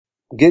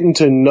getting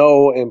to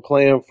know and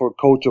playing for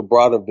Coach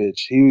Obradovic.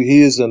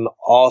 He is an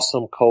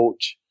awesome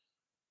coach.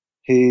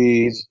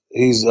 He's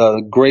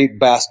a great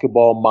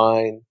basketball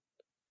mind,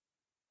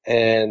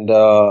 and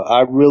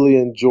I really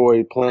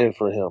enjoyed playing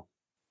for him.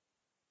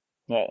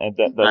 Yeah, and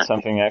that's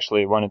something I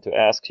actually wanted to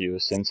ask you,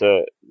 since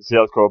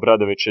Zeljko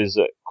Obradovic is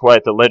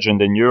quite a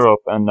legend in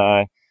Europe, and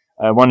I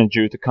wanted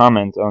you to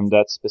comment on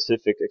that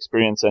specific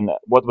experience and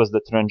what was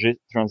the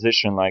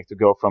transition like to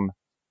go from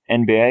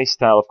NBA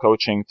style of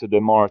coaching to the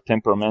more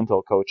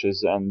temperamental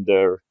coaches and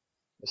their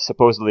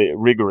supposedly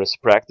rigorous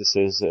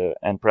practices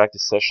and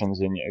practice sessions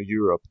in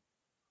Europe.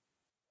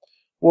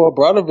 Well,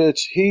 Obradovic,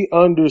 he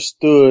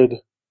understood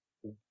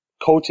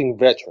coaching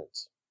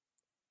veterans.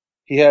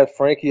 He had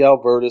Frankie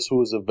Albertis, who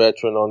was a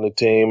veteran on the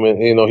team,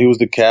 and he was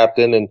the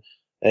captain, and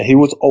he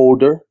was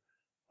older.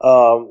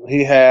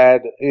 He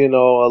had a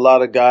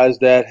lot of guys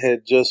that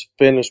had just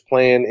finished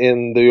playing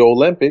in the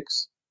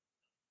Olympics,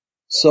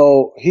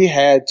 so he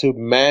had to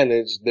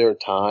manage their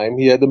time.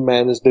 He had to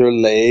manage their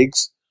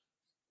legs.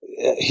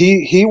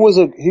 He was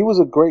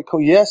a great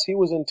coach. Yes, he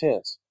was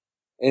intense,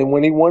 and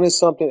when he wanted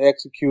something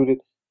executed,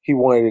 he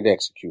wanted it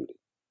executed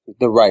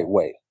the right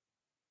way.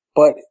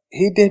 But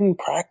he didn't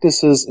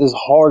practice as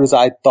hard as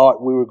I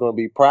thought we were going to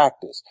be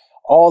practiced.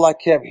 All I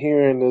kept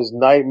hearing is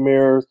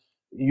nightmares.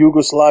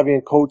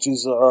 Yugoslavian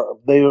coaches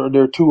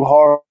they're too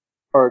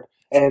hard.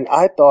 And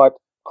I thought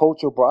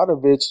Coach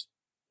Obradovic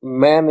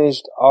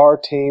managed our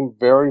team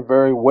very,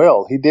 very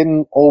well. He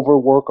didn't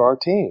overwork our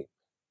team.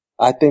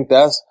 I think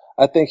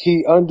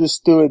he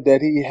understood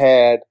that he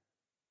had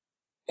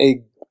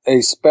a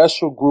a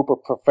special group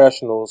of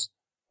professionals,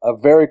 a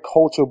very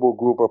coachable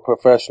group of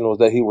professionals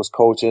that he was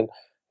coaching.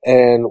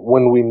 And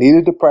when we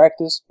needed to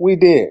practice, we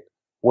did.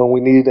 When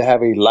we needed to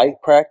have a light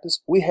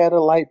practice, we had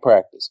a light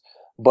practice.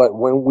 But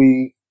when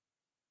we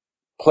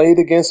played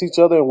against each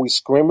other and we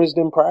scrimmaged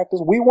in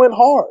practice, we went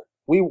hard.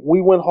 We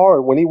went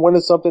hard. When he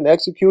wanted something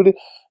executed,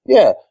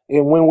 yeah.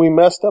 And when we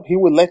messed up, he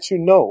would let you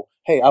know,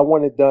 hey, I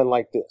want it done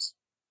like this.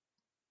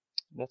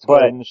 That's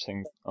quite But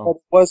interesting. but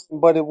Oh.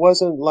 it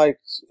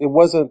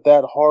wasn't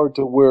that hard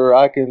to where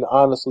I can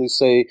honestly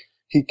say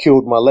he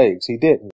killed my legs. He didn't.